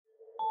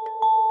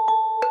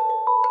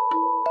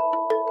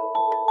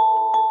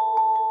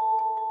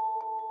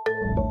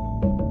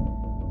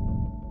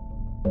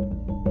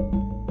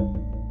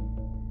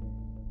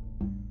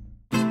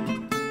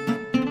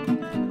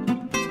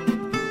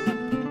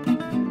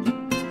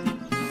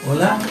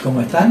Hola,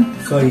 ¿cómo están?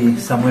 Soy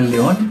Samuel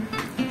León,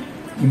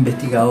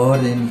 investigador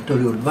en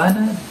historia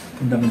urbana,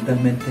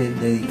 fundamentalmente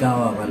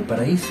dedicado a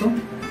Valparaíso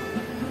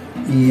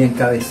y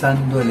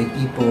encabezando el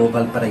equipo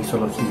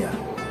Valparaísología.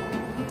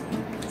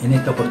 En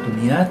esta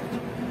oportunidad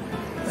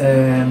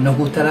nos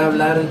gustará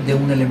hablar de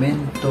un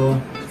elemento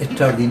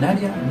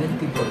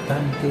extraordinariamente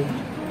importante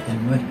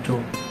en nuestro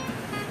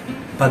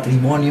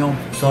patrimonio,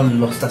 son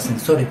los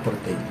ascensores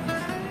porteños.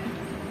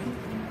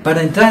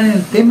 Para entrar en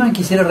el tema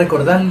quisiera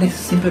recordarles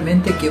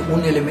simplemente que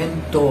un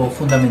elemento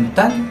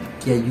fundamental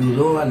que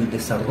ayudó al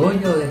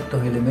desarrollo de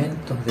estos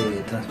elementos de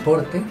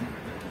transporte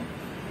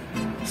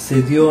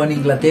se dio en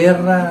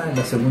Inglaterra en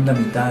la segunda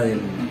mitad del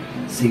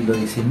siglo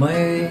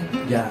XIX,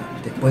 ya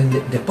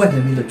después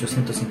de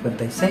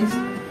 1856,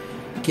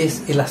 que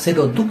es el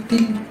acero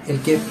dúctil, el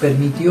que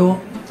permitió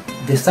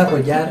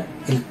desarrollar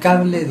el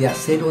cable de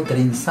acero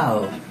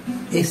trenzado.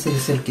 Ese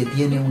es el que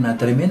tiene una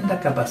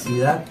tremenda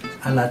capacidad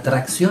a la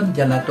tracción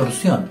y a la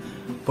torsión.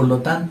 Por lo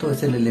tanto,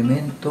 es el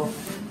elemento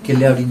que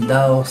le ha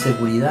brindado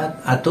seguridad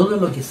a todo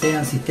lo que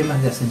sean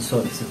sistemas de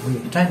ascensores. Es muy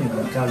extraño que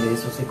un cable de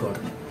eso se corte.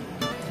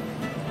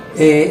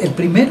 El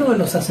primero de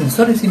los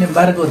ascensores, sin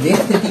embargo, de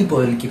este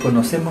tipo, del que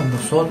conocemos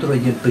nosotros,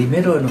 y el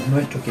primero de los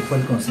nuestros, que fue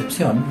el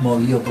Concepción,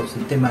 movido por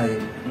sistema de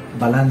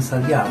balanza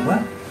de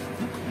agua,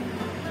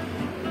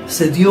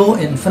 se dio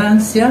en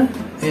Francia,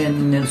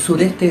 en el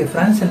sureste de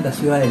Francia, en la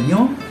ciudad de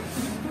Lyon,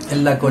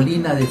 en la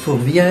colina de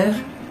Fourvière.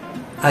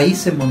 Ahí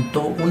se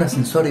montó un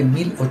ascensor en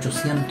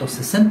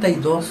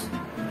 1862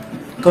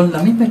 con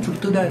la misma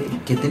estructura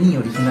que tenía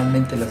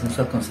originalmente el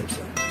ascensor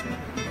Concepción.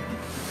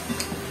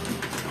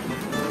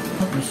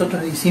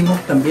 Nosotros hicimos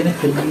también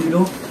este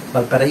libro,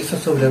 Valparaíso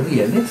sobre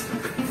rieles,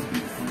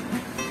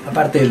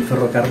 aparte del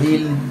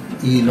ferrocarril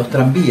y los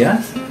tranvías.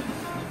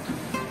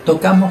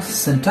 Tocamos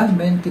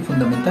centralmente y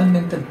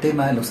fundamentalmente el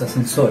tema de los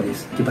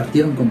ascensores, que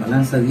partieron con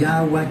balanza de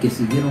agua, que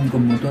siguieron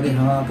con motores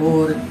a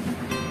vapor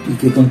y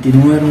que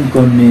continuaron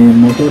con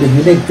motores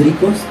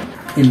eléctricos.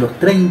 En los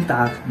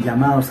 30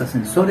 llamados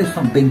ascensores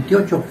son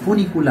 28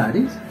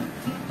 funiculares,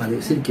 vale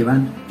decir que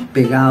van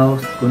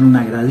pegados con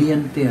una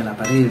gradiente a la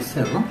pared del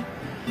cerro,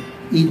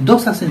 y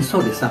 2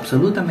 ascensores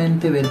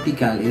absolutamente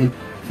verticales.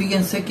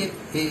 Fíjense que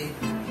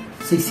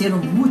se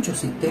hicieron muchos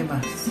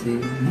sistemas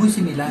muy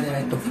similares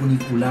a estos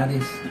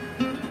funiculares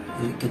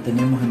que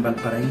tenemos en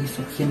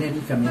Valparaíso,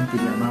 genéricamente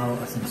llamados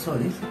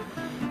ascensores.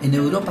 En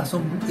Europa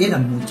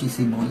eran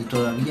muchísimos y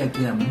todavía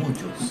quedan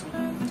muchos.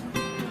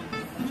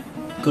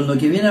 Con lo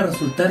que viene a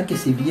resultar que,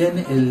 si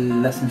bien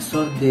el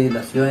ascensor de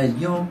la ciudad de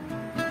Lyon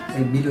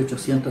en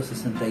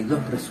 1862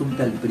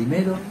 resulta el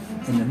primero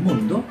en el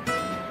mundo,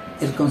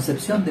 el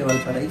Concepción de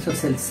Valparaíso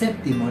es el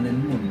 7º en el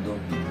mundo.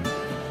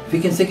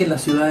 Fíjense que la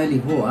ciudad de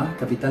Lisboa,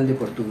 capital de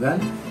Portugal,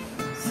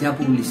 se ha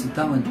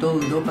publicitado en toda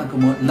Europa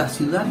como la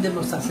ciudad de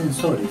los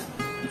ascensores,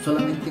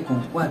 solamente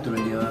con 4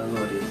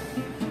 elevadores.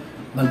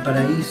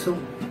 Valparaíso,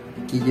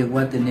 que llegó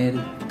a tener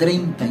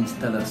 30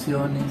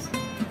 instalaciones,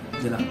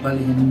 de las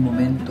cuales en un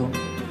momento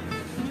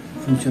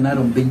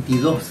funcionaron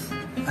 22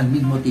 al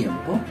mismo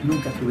tiempo,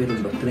 nunca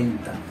estuvieron los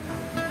 30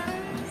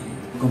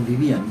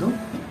 conviviendo.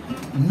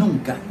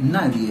 Nunca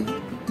nadie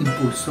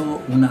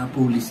impulsó una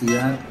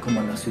publicidad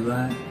como la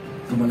ciudad,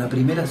 como la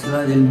primera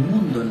ciudad del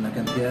mundo en la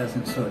cantidad de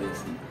ascensores.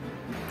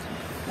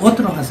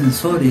 Otros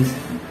ascensores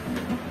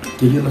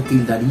que yo los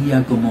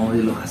tildaría como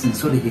de los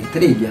ascensores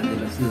estrellas de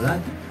la ciudad,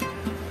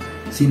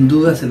 sin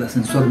duda es el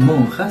ascensor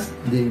Monjas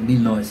de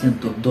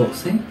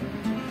 1912,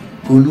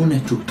 con una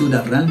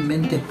estructura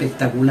realmente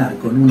espectacular,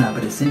 con una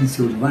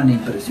presencia urbana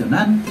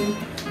impresionante,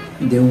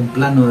 de un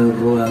plano de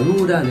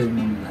rodadura, de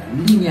una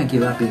línea que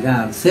va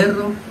pegada al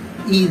cerro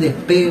y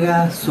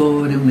despega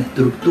sobre una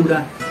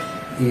estructura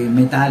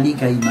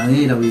metálica y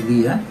madera hoy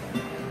día,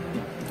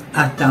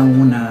 hasta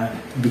una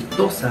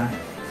vistosa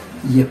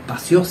y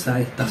espaciosa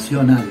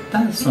estación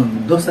alta.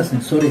 Son 2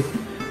 ascensores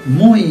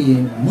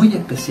muy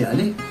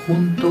especiales,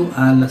 junto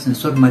al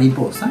ascensor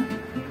Mariposa,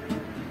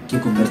 que,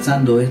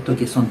 conversando de esto,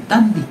 que son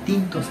tan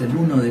distintos el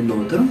uno del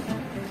otro,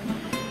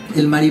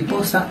 el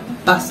Mariposa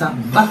pasa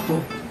bajo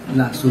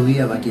la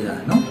subida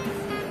Baquedano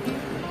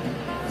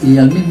y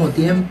al mismo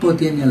tiempo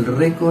tiene el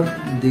récord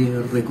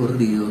de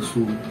recorrido.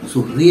 Sus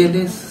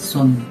rieles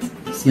son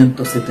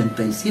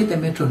 177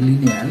 metros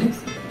lineales,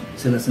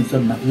 es el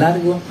ascensor más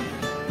largo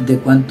de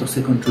cuantos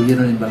se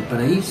construyeron en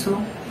Valparaíso,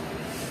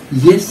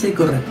 y ese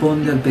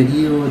corresponde al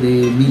periodo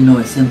de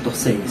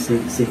 1906,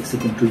 se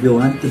construyó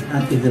antes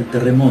del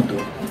terremoto.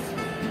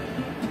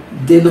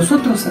 De los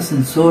otros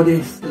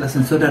ascensores, el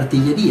ascensor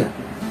Artillería,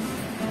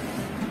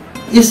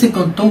 ese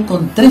contó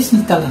con 3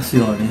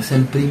 instalaciones.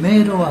 El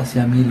primero,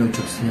 hacia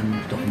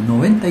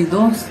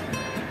 1892,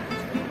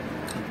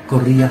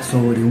 corría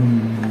sobre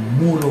un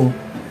muro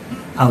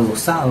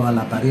adosado a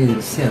la pared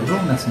del cerro,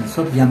 un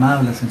ascensor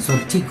llamado el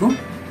ascensor Chico,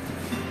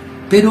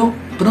 pero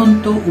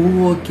pronto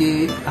hubo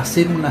que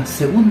hacer una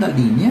segunda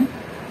línea,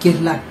 que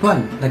es la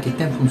actual, la que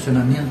está en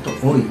funcionamiento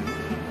hoy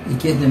y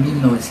que es de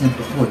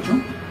 1908.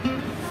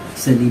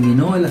 Se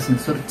eliminó el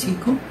ascensor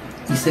Chico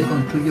y se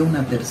construyó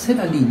una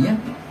tercera línea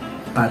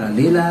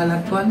paralela a la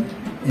actual,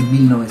 en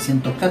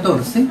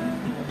 1914,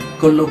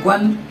 con lo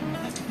cual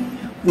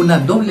una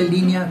doble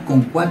línea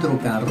con 4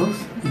 carros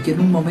y que en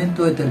un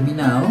momento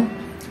determinado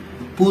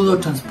pudo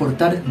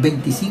transportar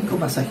 25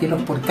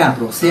 pasajeros por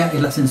carro, o sea,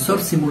 el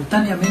ascensor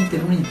simultáneamente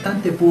en un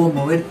instante pudo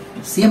mover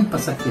 100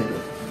 pasajeros,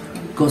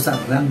 cosa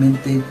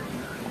realmente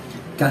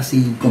casi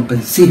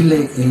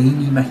incomprensible e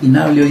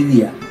inimaginable hoy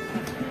día.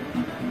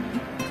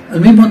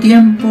 Al mismo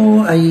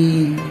tiempo,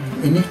 hay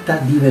en esta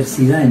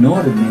diversidad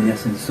enorme de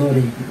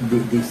ascensores,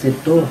 de ser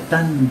todos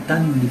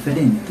tan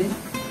diferentes,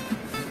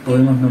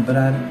 podemos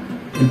nombrar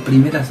el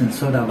primer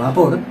ascensor a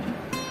vapor,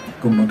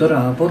 con motor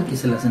a vapor, que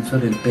es el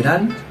ascensor El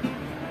Peral,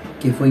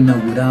 que fue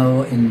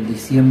inaugurado en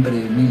diciembre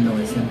de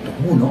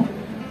 1901,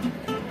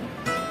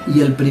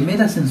 y el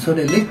primer ascensor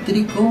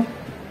eléctrico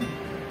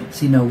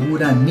se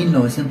inaugura en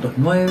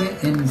 1909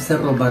 en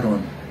Cerro Barón.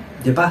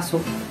 De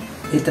paso,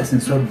 este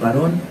ascensor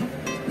Barón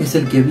es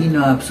el que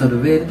vino a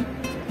absorber,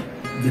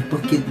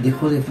 después que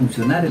dejó de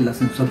funcionar el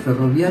ascensor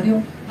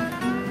ferroviario,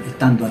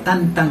 estando a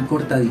tan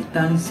corta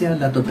distancia,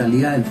 la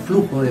totalidad del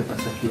flujo de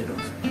pasajeros.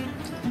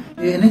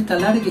 En esta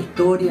larga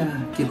historia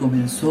que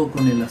comenzó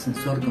con el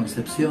ascensor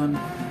Concepción,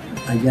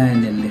 allá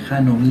en el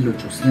lejano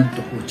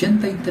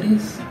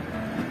 1883,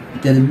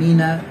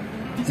 termina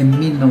en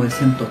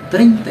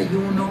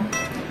 1931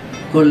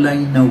 con la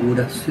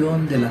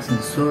inauguración del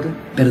ascensor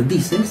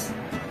Perdices,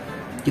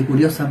 que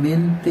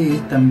curiosamente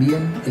es también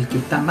el que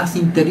está más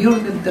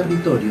interior del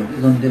territorio,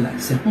 donde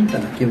se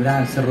juntan las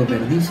quebradas, el Cerro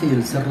Perdices y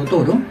el Cerro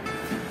Toro.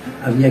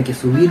 Había que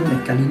subir una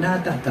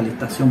escalinata hasta la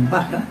estación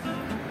baja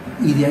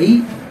y de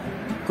ahí,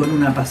 con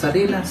una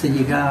pasarela, se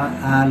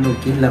llegaba a lo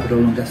que es la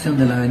prolongación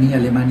de la avenida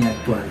Alemania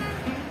actual.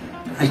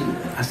 Hay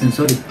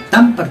ascensores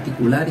tan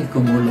particulares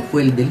como lo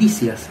fue el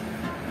Delicias,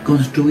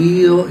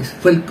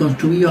 fue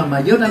construido a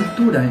mayor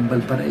altura en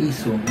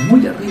Valparaíso,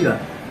 muy arriba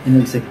en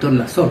el sector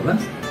Las Zorras.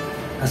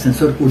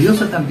 Ascensor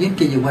curioso también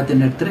que llegó a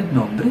tener 3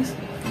 nombres: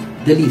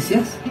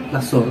 Delicias,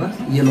 Las Zorras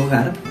y El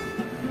Hogar.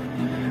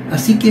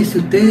 Así que si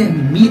ustedes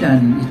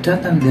miran y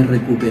tratan de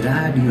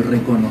recuperar y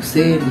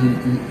reconocer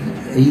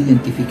e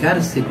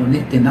identificarse con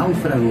este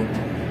náufrago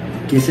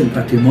que es el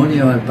patrimonio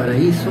de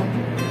Valparaíso,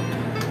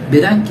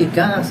 verán que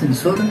cada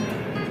ascensor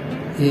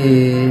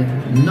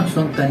no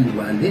son tan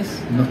iguales.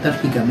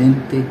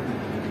 Nostálgicamente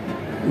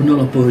uno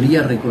los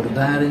podría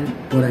recordar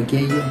por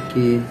aquellos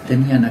que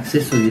tenían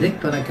acceso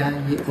directo a la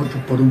calle,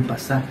 otros por un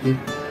pasaje,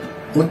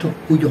 otros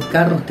cuyos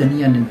carros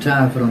tenían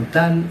entrada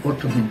frontal,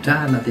 otros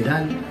entrada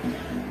lateral,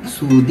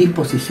 su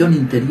disposición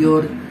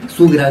interior,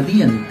 su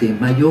gradiente,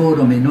 mayor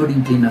o menor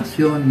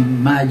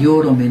inclinación,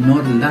 mayor o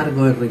menor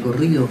largo de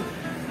recorrido,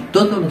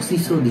 todo los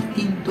hizo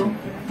distintos,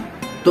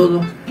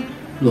 todos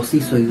los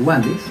hizo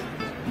iguales,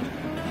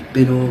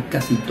 pero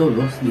casi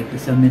todos, y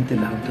especialmente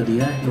las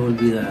autoridades, lo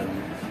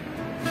olvidaron.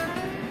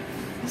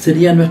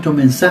 Sería nuestro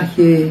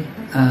mensaje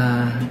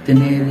a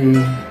tener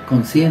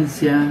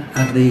conciencia,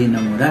 a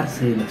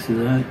reenamorarse de la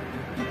ciudad,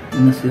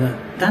 una ciudad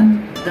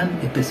tan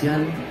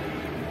especial,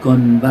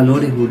 con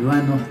valores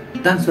urbanos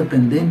tan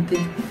sorprendentes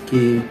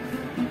que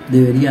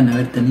deberían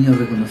haber tenido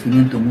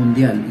reconocimiento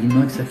mundial. Y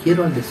no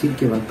exagero al decir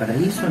que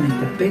Valparaíso en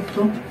este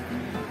aspecto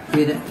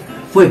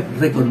fue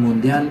récord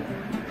mundial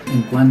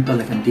en cuanto a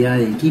la cantidad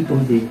de equipos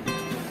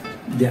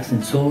de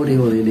ascensores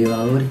o de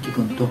elevadores que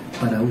contó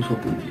para uso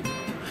público.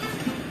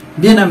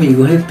 Bien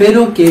amigos,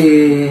 espero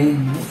que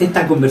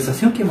esta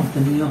conversación que hemos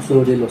tenido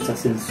sobre los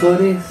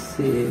ascensores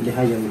les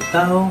haya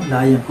gustado,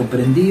 la hayan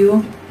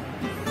comprendido,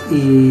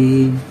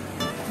 y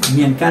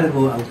mi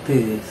encargo a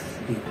ustedes: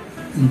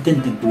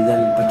 intenten cuidar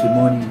el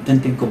patrimonio,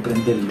 intenten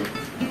comprenderlo.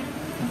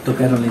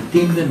 Tocaron el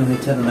timbre, nos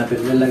echaron a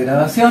perder la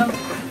grabación.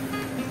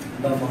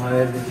 Vamos a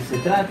ver de qué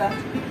se trata.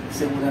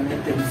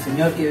 Seguramente es un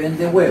señor que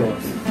vende huevos.